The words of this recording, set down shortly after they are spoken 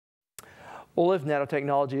Well, if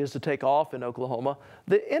nanotechnology is to take off in Oklahoma,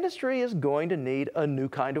 the industry is going to need a new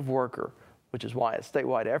kind of worker, which is why a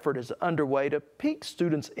statewide effort is underway to pique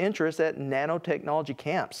students' interest at nanotechnology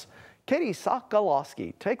camps. Katie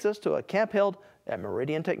Sokolowski takes us to a camp held at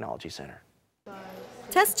Meridian Technology Center.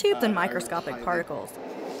 Test tubes and microscopic particles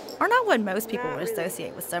are not what most people would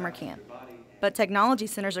associate with summer camp, but technology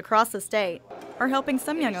centers across the state are helping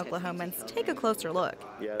some young Oklahomans take a closer look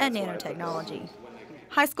at nanotechnology.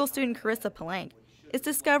 High school student Carissa Palank is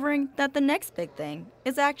discovering that the next big thing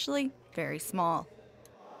is actually very small.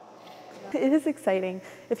 It is exciting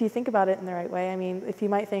if you think about it in the right way. I mean, if you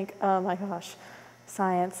might think, oh my gosh,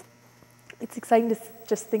 science. It's exciting to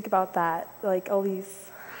just think about that, like all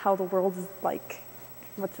these, how the world is like,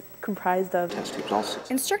 what's it comprised of.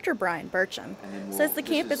 Instructor Brian Burcham says the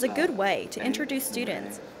camp is a good way to introduce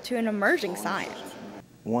students to an emerging science.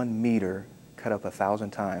 1 meter cut up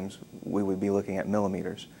 1,000 times, we would be looking at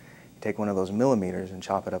millimeters. You take one of those millimeters and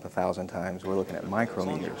chop it up 1,000 times, we're looking at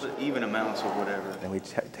micrometers. Even amounts or whatever. Then we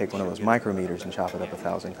take one of those micrometers and chop it up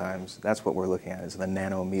 1,000 times. That's what we're looking at, is the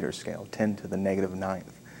nanometer scale, 10 to the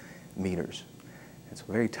 -9th meters. It's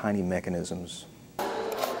very tiny mechanisms.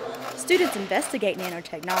 Students investigate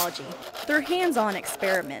nanotechnology through hands-on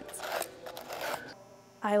experiments.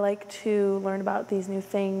 I like to learn about these new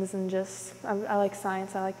things and I like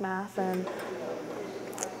science, I like math, and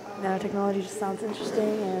nanotechnology just sounds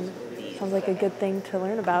interesting and sounds like a good thing to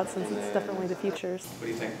learn about since it's definitely the future. What do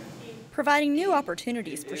you think? Providing new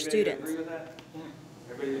opportunities for students.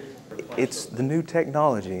 It's the new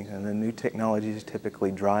technology, and the new technologies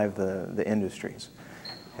typically drive the industries.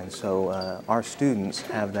 And so our students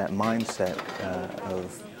have that mindset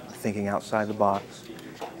of thinking outside the box.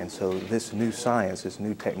 And so this new science, this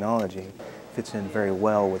new technology, fits in very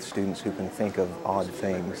well with students who can think of odd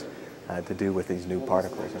things to do with these new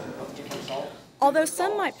particles. Although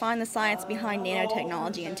some might find the science behind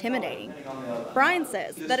nanotechnology intimidating, Brian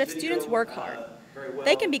says that if students work hard,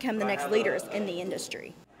 they can become the next leaders in the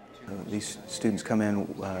industry. These students come in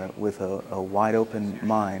with a wide open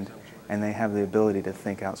mind, and they have the ability to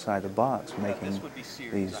think outside the box, making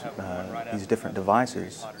these different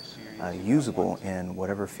devices usable in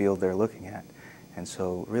whatever field they're looking at. And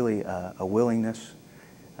so really a willingness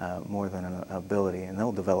more than an ability, and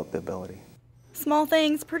they'll develop the ability. Small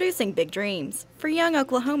things producing big dreams for young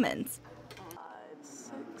Oklahomans.